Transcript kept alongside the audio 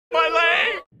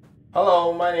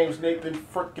Hello, my name is Nathan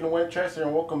frickin' Winchester,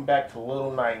 and welcome back to Little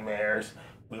Nightmares.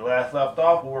 We last left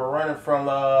off, we were running from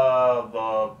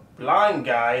the blind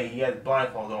guy. He has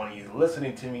blindfold on. He's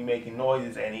listening to me making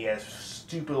noises, and he has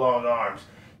stupid long arms.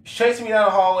 He's chasing me down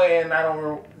the hallway, and I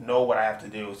don't know what I have to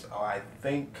do. So I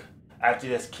think I have to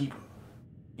just keep,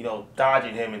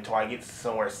 dodging him until I get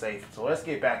somewhere safe. So let's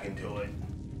get back into it.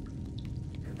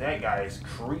 That guy is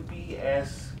creepy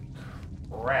as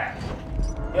crap.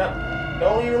 Yep.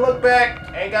 Don't even look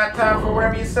back. Ain't got time for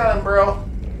whatever you're selling, bro.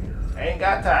 Ain't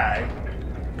got time.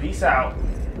 Peace out.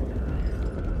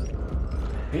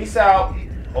 Peace out.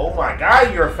 Oh my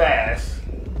god, you're fast.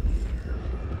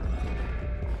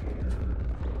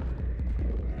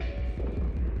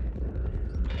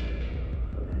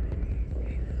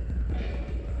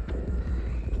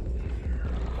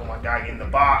 Oh my god, get in the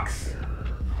box.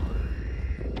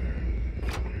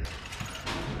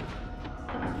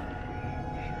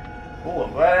 Oh,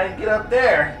 I'm glad I didn't get up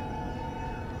there.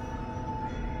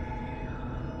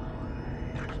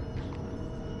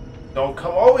 Don't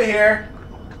come over here.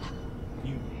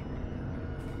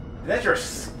 Is that your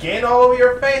skin all over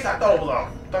your face? I thought I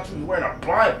thought you were wearing a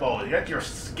blindfold. Is that your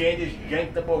skin just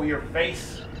yanked up over your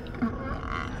face?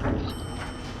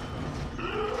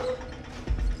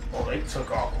 Oh, they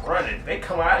took off running. Did they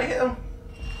come out of him?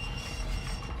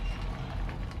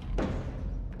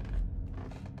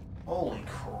 Holy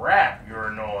crap, you're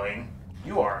annoying.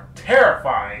 You are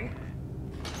terrifying.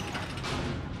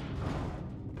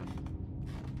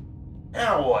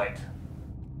 Now what?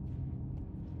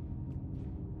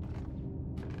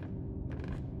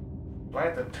 Do I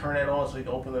have to turn it on so we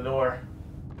can open the door?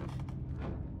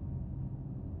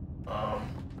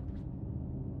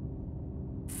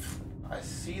 I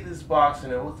see this box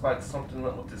and it looks like something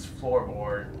went with this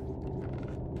floorboard.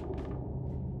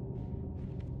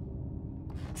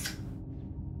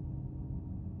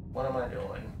 What am I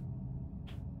doing?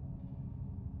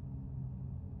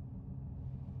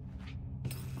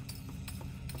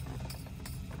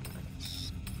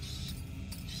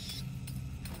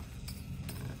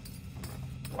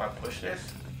 Do I push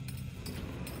this?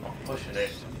 I'm pushing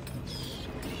it.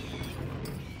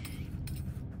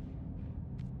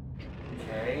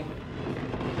 Okay.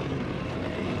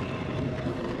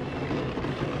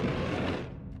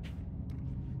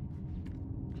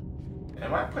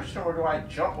 Am I pushing or do I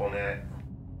jump on it?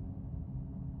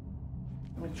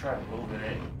 Let me try moving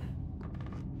it.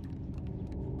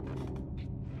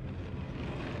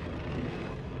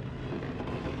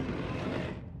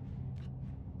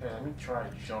 Yeah, let me try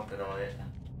jumping on it.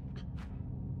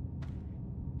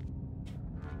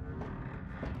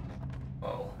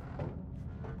 Oh.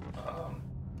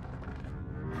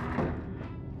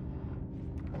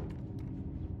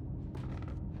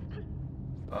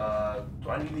 Do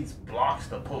I need these blocks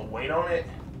to put weight on it?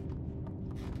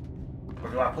 Or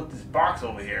do I put this box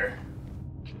over here?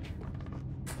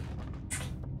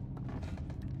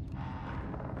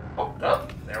 Oh, no,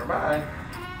 never mind.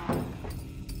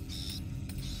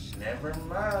 Never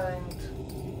mind.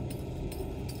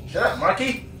 Shut up,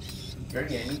 monkey! You're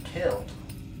getting me killed.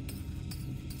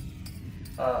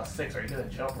 6, are you gonna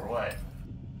jump or what?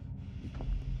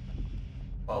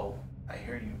 Oh, I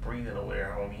hear you breathing over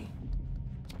there, homie.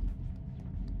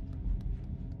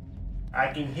 I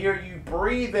can hear you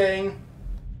breathing!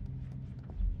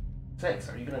 6,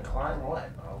 are you gonna climb or what?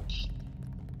 Oh.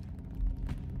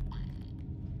 What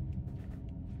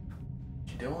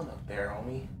you doing up there,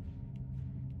 homie?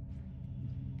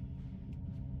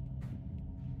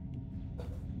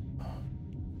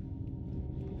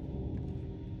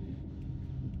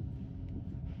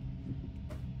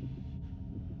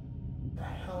 What the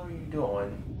hell are you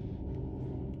doing?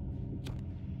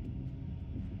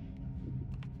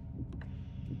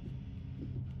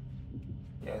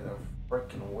 Yeah, the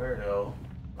freaking weirdo.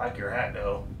 Like your hat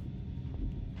though.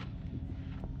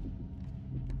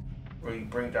 Where you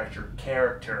bring out your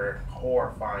character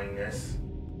horrifyingness.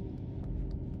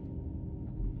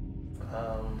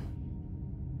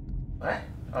 What?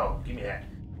 Oh, give me that.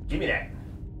 Give me that.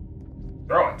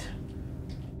 Throw it.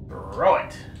 Throw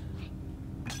it.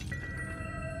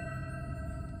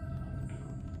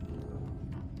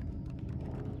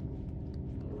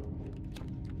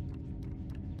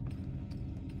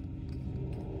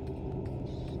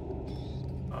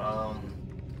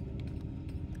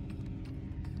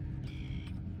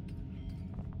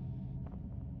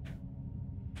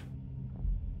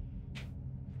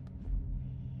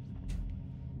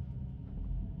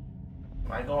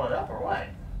 Am I going up or what?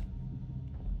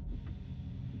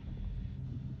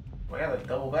 Do I gotta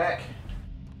double back?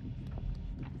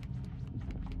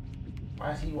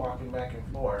 Why is he walking back and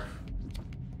forth?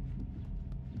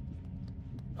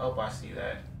 Oh, I see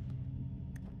that.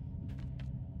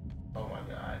 Oh my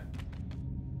god.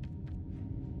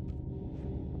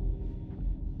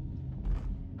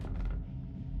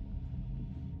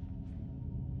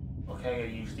 Okay, I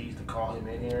gotta use these to call him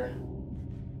in here.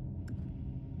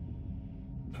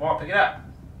 Come on, pick it up.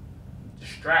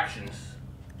 Distractions.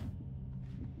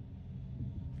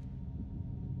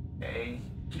 Okay,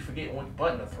 keep forgetting which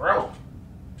button to throw.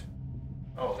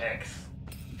 Oh, X.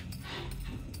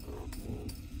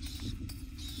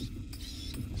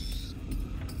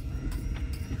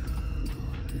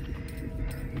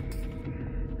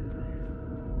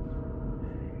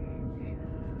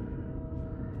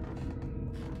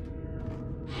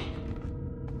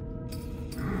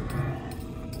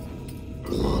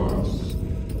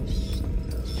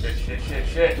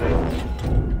 Shit.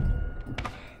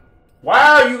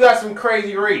 Wow, you got some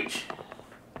crazy reach.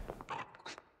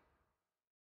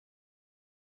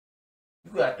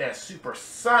 You got that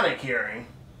supersonic hearing.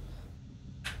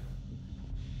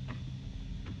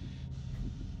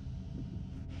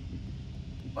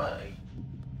 What a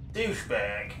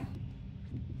douchebag.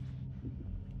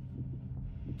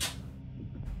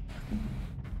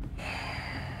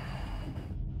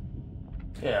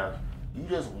 Yeah, you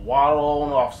just waddle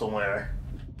on off somewhere.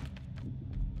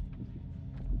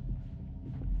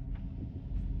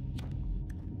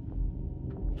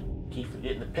 Keep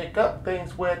forgetting to pick up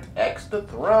things with X to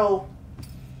throw.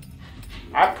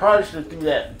 I probably should do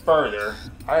that further.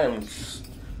 I'm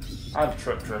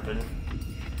tripping.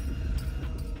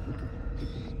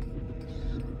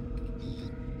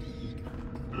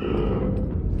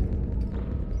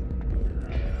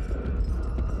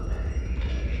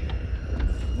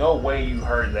 No way you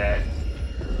heard that.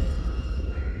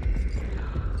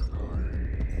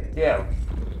 Yeah.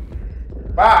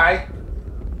 Bye.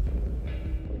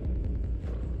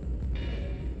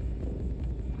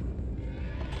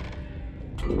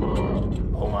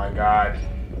 Oh my god.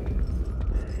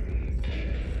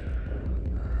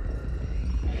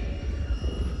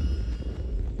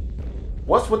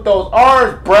 What's with those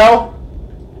arms, bro?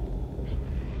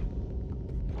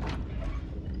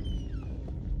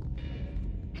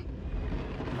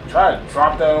 Try to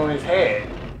drop that on his head.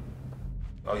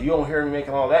 Oh, you don't hear me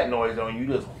making all that noise, though. You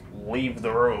just leave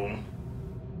the room.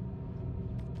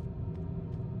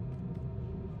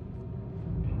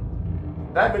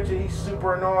 Did I mention he's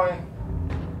super annoying?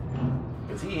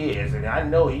 Because he is, and I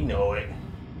know he know it.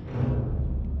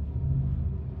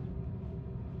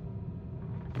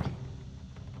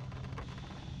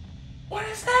 What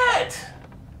is that?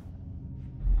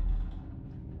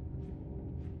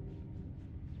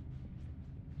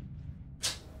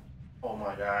 Oh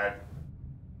my god.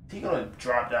 Is he gonna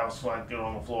drop down so I can get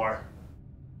on the floor?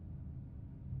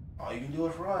 All you can do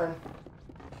is run.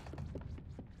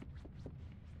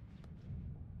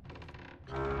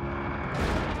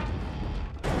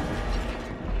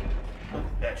 Look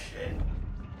at that shit.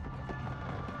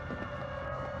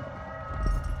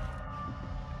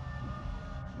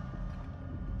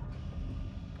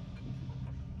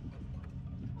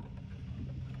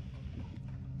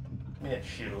 Give me that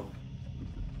shoe.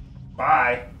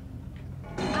 Bye.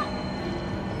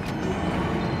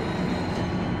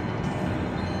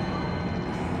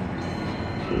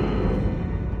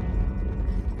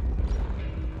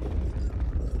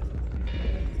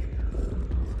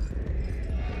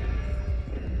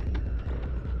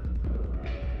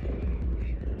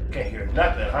 Can't hear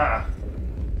nothing, huh?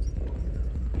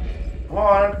 Come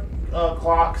on,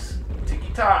 clocks.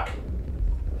 Ticky-tock.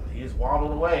 He just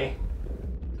waddled away.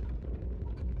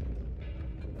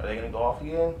 Are they gonna go off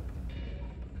again?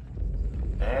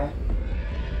 Eh?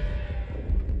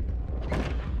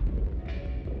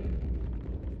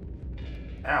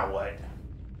 Now what?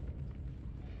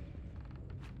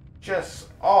 Just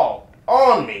all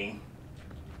on me.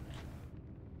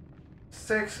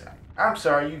 6. I'm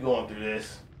sorry you going through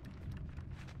this.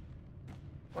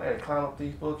 I had to climb up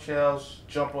these bookshelves,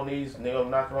 jump on these, and they're gonna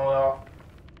knock them all off.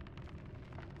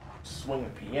 Swing the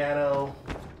piano.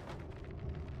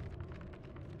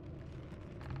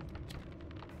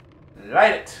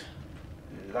 Light it.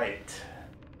 Light it.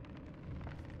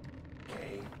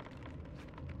 Okay.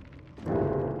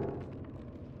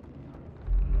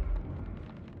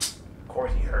 Of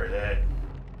course he heard that.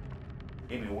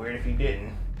 It'd be weird if he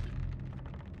didn't.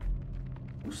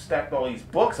 Who stacked all these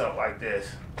books up like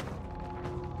this?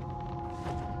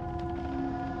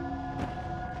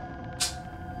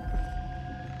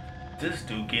 This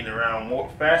dude getting around more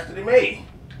faster than me.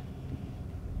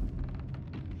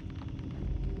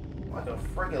 Like a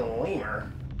friggin'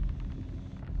 lemur.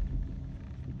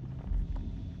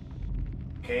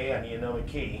 Okay, I need another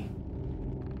key.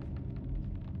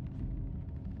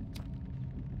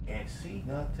 Can't see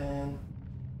nothing.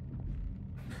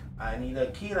 I need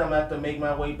a key, and I'm gonna have to make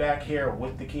my way back here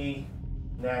with the key,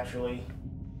 naturally.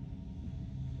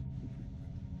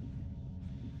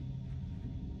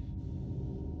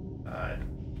 Alright,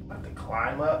 I have to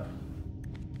climb up.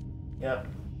 Yep.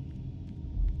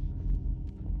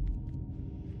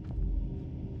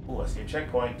 Ooh, I see a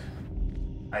checkpoint.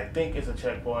 I think it's a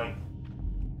checkpoint.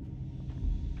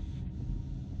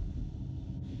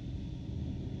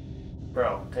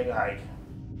 Bro, take a hike.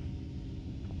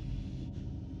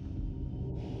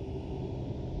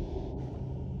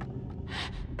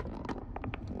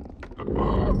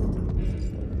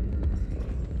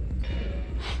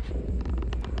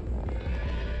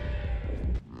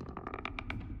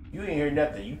 You didn't hear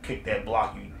nothing. You kicked that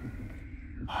block. You.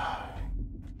 I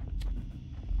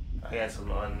got some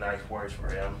unnice words for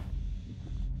him.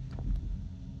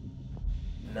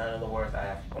 None of the words I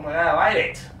have. Oh my god, I light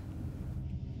it!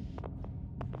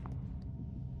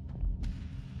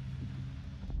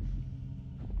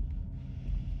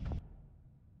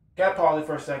 Gotta pause it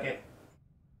for a second.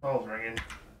 Phone's ringing.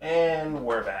 And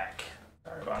we're back.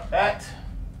 Sorry about that.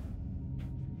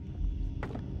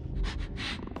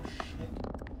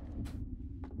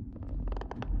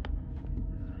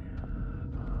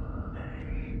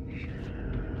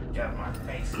 Get out of my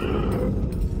face.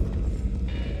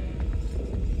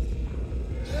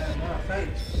 Get out of my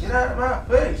face. Get out of my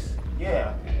face.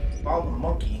 Yeah. Follow the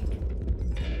monkey.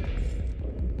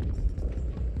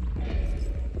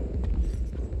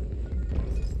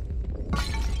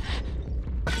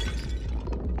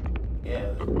 Yeah.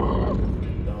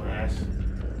 Don't ask.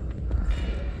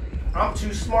 I'm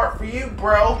too smart for you,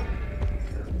 bro.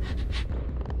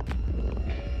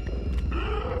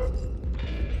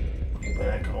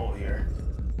 Better come over here.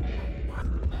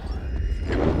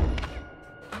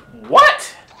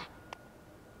 What?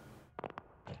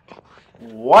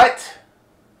 What?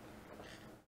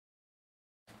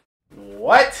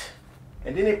 What?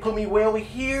 And then they put me way over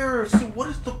here. See, what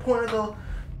is the point of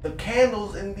the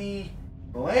candles and the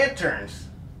lanterns?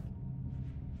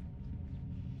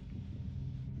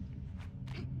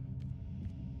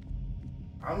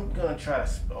 I'm gonna try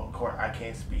to. Oh, of course, I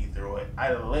can't speed through it.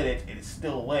 I lit it. It is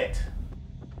still lit.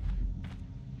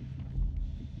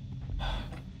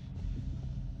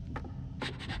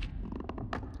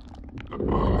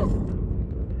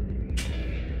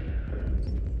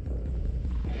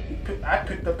 I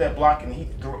picked up that block and he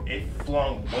threw it,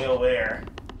 flung way over there.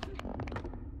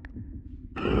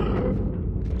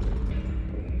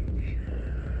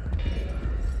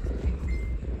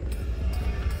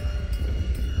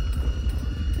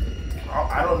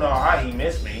 I don't know how he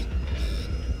missed me.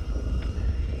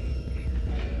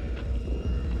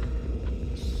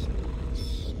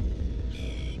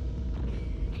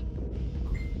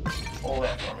 Hold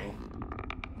that for me.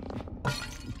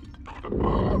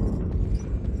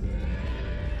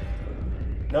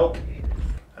 Nope.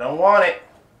 I don't want it.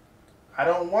 I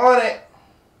don't want it.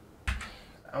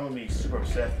 I'm gonna be super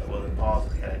upset if I wasn't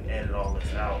paused. I gotta edit all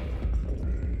this out.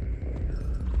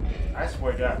 I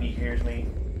swear to God, if he hears me.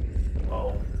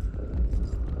 Oh.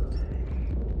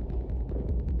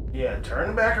 Yeah,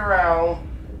 turn back around.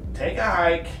 Take a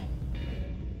hike.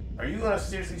 Are you gonna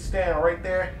seriously stand right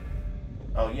there?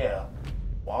 Oh yeah.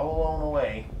 Wallow on the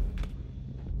way.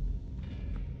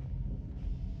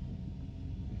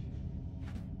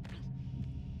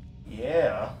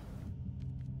 Yeah.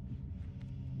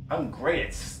 I'm great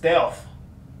at stealth.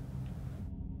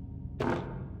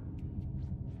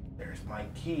 There's my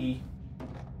key.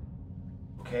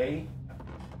 Okay.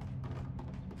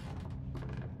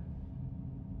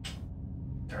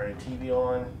 Turn the TV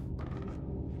on.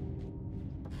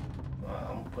 I'm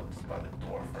gonna put this by the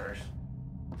door first.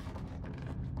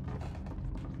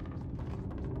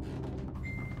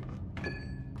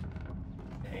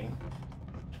 Okay.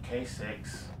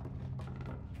 K6.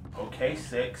 Okay,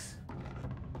 6.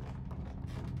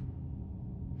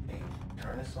 Okay,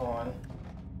 turn this on.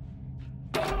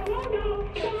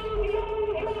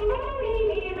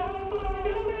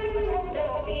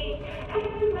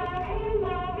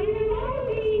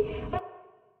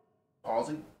 Pause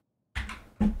it.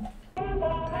 Oh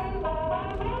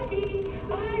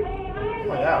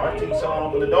my god, why didn't someone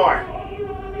open the door?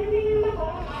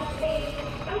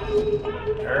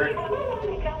 Turn.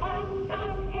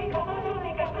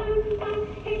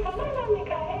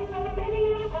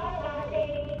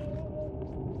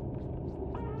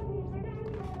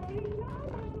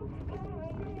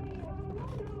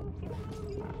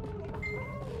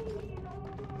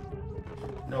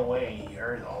 No way he's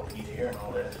hearing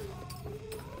all this.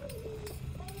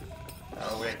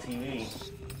 Not over that TV.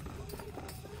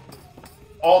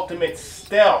 ultimate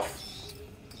stealth.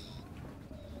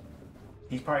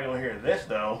 He's probably gonna hear this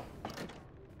though.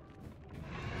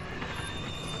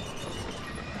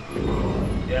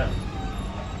 Yep.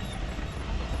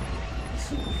 He's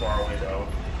super far away though.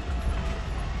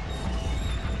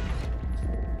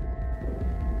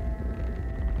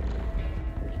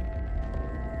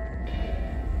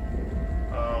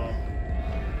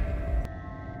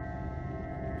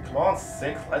 Come on,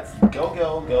 6. Let's go,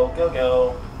 go, go, go,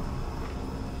 go.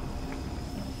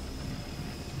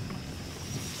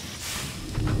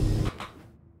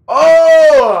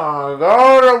 Oh,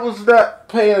 God, I was not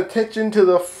paying attention to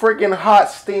the freaking hot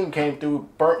steam came through,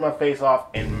 burnt my face off,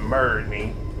 and murdered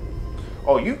me.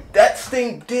 Oh, that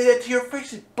steam did it to your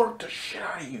face. It burnt the shit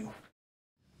out of you.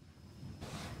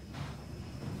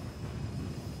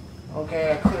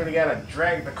 Okay, I clearly gotta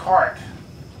drag the cart.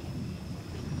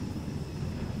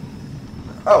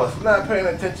 I was not paying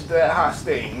attention to that hot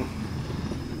steam.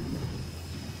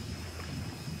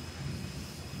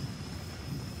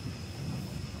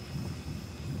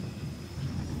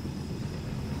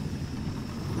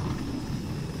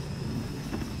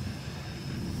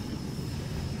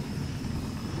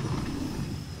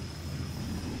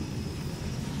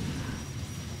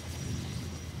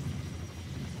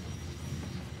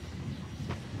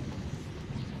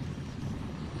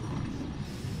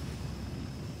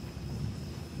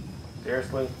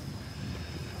 Seriously?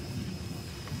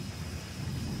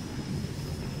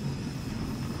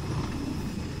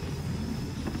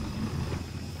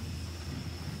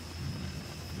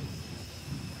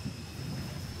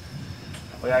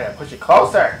 Oh yeah, I gotta push it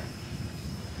closer!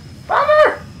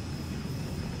 Father!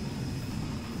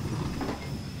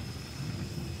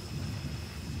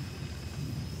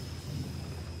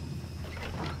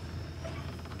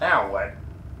 Now what?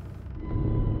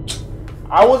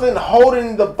 I wasn't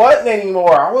holding the button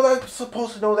anymore. I wasn't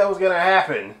supposed to know that was gonna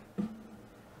happen.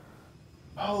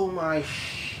 Oh my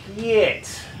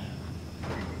shit.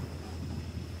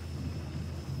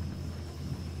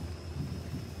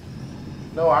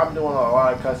 No, I'm doing a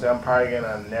lot of cussing. I'm probably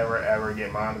gonna never ever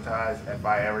get monetized if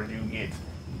I ever do get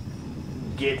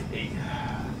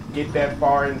that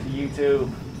far into YouTube.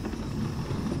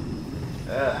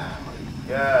 Oh my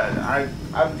God,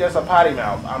 I'm just a potty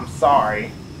mouth. I'm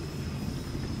sorry.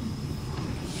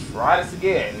 Try this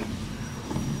again.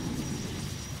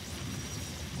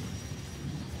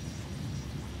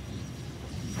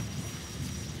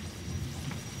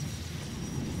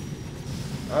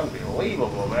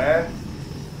 Unbelievable, man.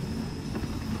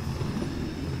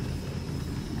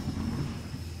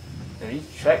 And these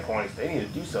checkpoints, they need to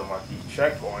do something about these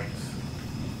checkpoints.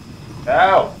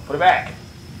 Oh, put it back.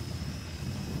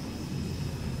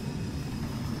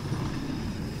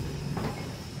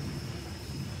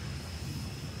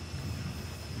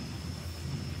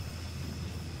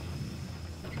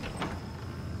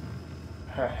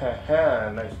 Ha ha ha,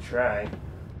 nice try.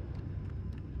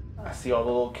 I see all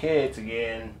the little kids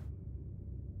again.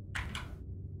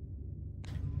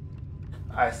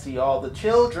 I see all the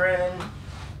children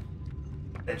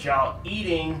that y'all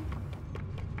eating.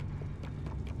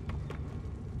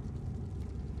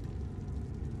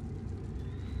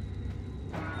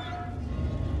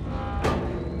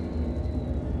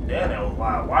 Damn, that was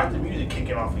loud. Why is the music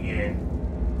kicking off again?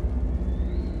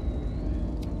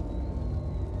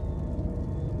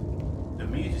 The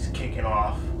music's kicking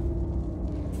off.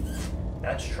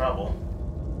 That's trouble.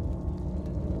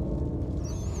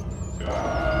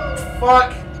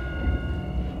 Fuck!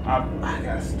 I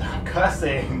gotta stop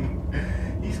cussing.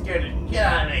 You scared the shit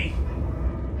out of me.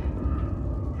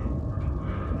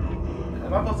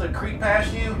 Am I supposed to creep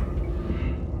past you?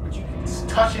 But you just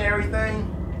touching everything?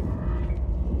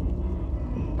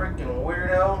 Freaking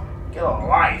weirdo. Get a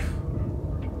life.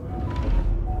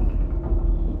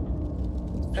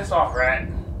 Piss off, rat.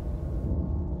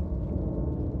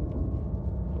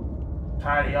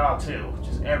 Tired of y'all too.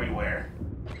 Just everywhere.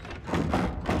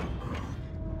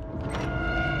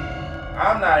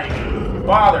 I'm not even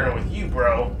bothering with you,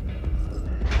 bro.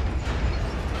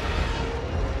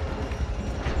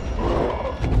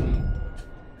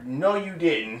 No, you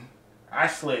didn't. I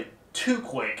slid too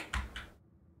quick.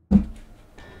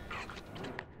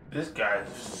 This guy's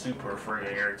super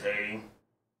freaking irritating.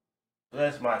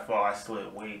 That's my fault. I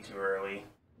slid way too early.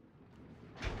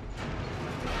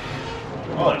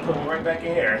 Oh, they put me right back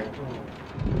in here.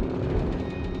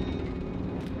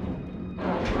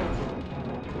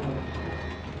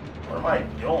 What am I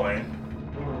doing?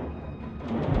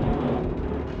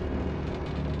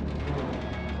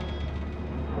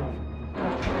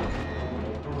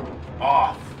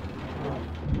 Off.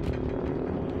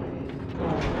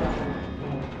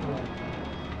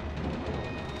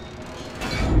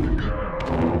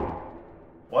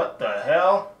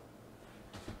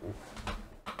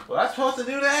 supposed to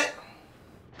do that?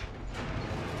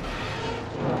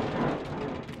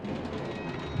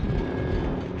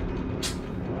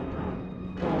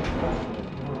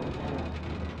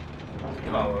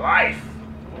 Get a life.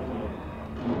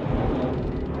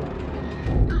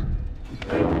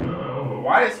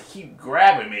 Why does he keep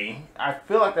grabbing me? I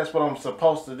feel like that's what I'm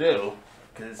supposed to do.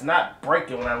 Because it's not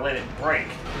breaking when I let it break.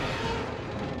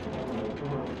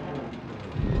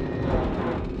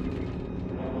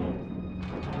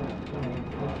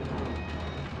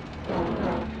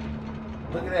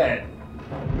 Look at that.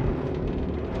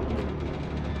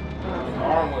 His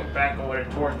arm went back over there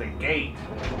towards the gate.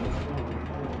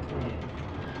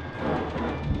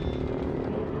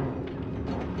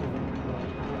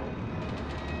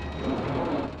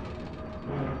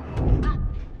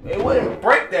 It wouldn't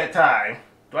break that time.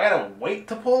 Do I gotta wait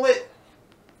to pull it?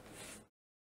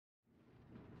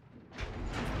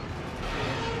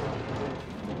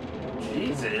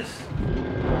 Jesus.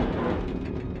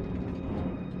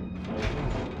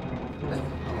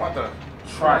 I'm about to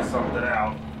try something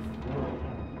out.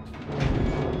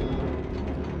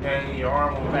 Okay, your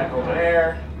arm went back over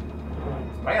there.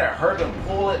 I gotta hurt him,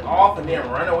 pull it off, and then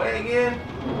run away again?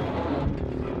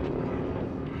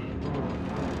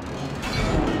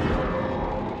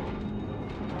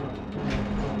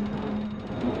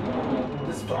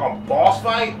 This is a boss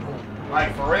fight?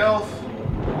 Like, for reals?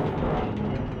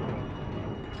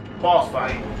 Boss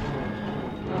fight.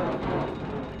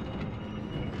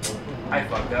 I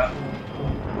fucked up.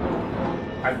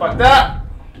 I fucked up!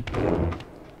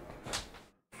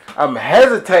 I'm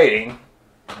hesitating.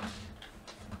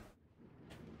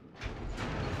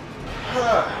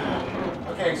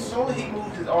 Okay, as soon as he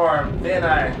moves his arm, then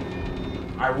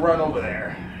I run over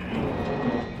there.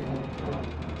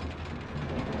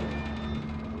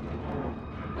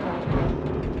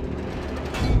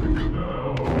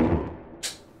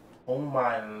 Oh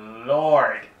my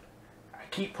lord. I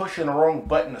keep pushing the wrong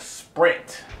button to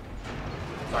sprint.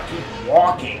 So I keep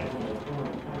walking.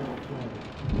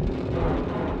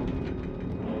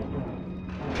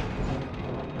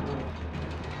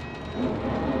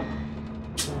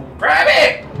 Grab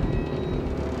it!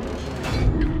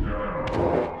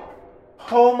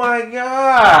 Oh my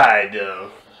god!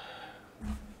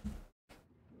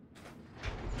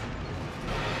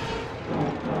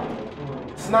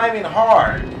 It's not even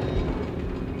hard.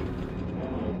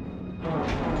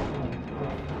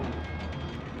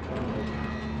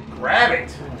 Grab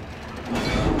it!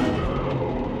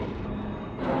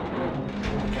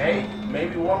 Okay,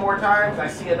 maybe one more time. I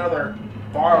see another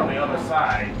bar on the other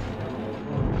side.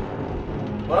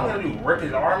 What I'm gonna do, rip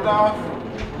his arms off?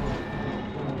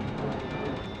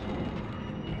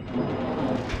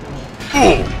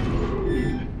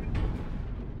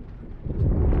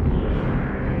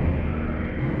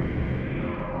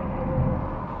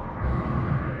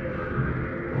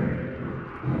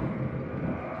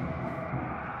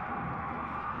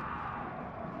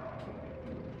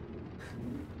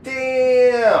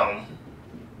 Damn!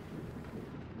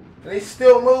 And he's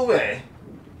still moving.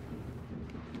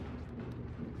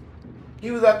 He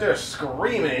was out there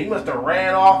screaming. He must have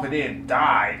ran off and then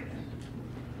died.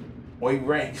 Well,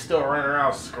 he's still running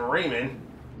around screaming.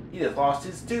 He just lost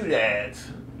his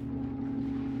doodads.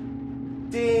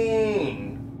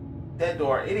 Dang! That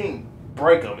door, it didn't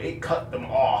break them. It cut them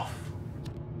off.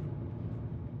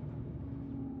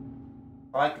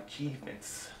 I like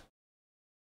achievements.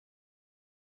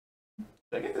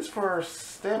 Did I get this for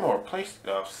Steam or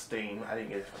Steam? I didn't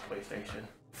get it for PlayStation.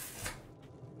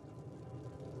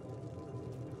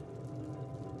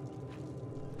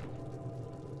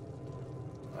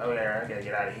 Oh yeah, I gotta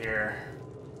get out of here.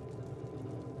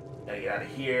 Gotta get out of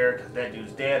here, because that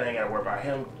dude's dead. I ain't gotta worry about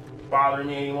him bothering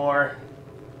me anymore.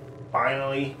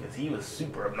 Finally, because he was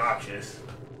super obnoxious.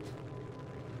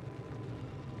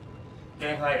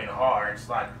 Game's not even hard. It's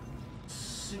like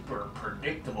super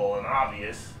predictable and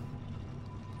obvious.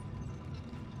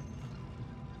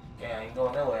 Yeah, I ain't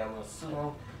going that way. I'm gonna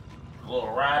assume a little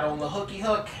ride on the hooky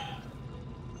hook.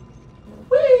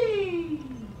 Whee!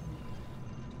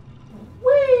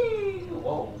 Whee!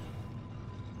 Whoa.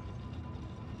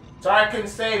 Sorry I couldn't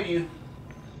save you.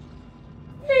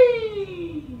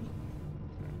 Whee!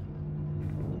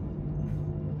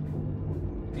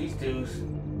 These dudes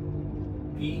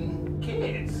eating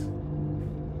kids.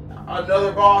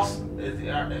 Another boss? Are we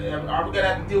gonna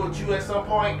have to deal with you at some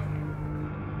point?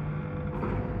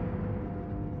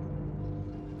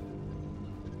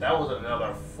 That was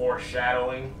another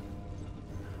foreshadowing.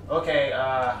 Okay,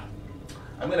 I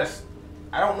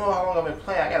don't know how long I've been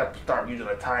playing. I gotta start using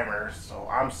a timer, so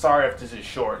I'm sorry if this is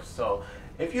short. So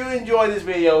If you enjoyed this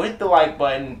video, hit the like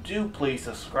button. Do please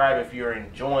subscribe if you're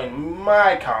enjoying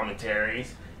my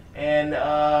commentaries. And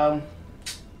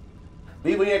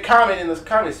leave me a comment in this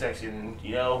comment section,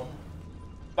 you know,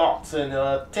 thoughts and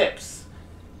tips.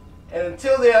 And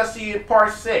until then, I'll see you in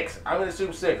part 6. I'm going to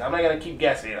assume 6. I'm not going to keep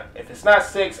guessing. If it's not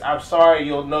 6, I'm sorry.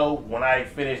 You'll know when I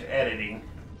finish editing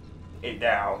it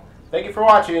down. Thank you for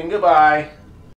watching. Goodbye.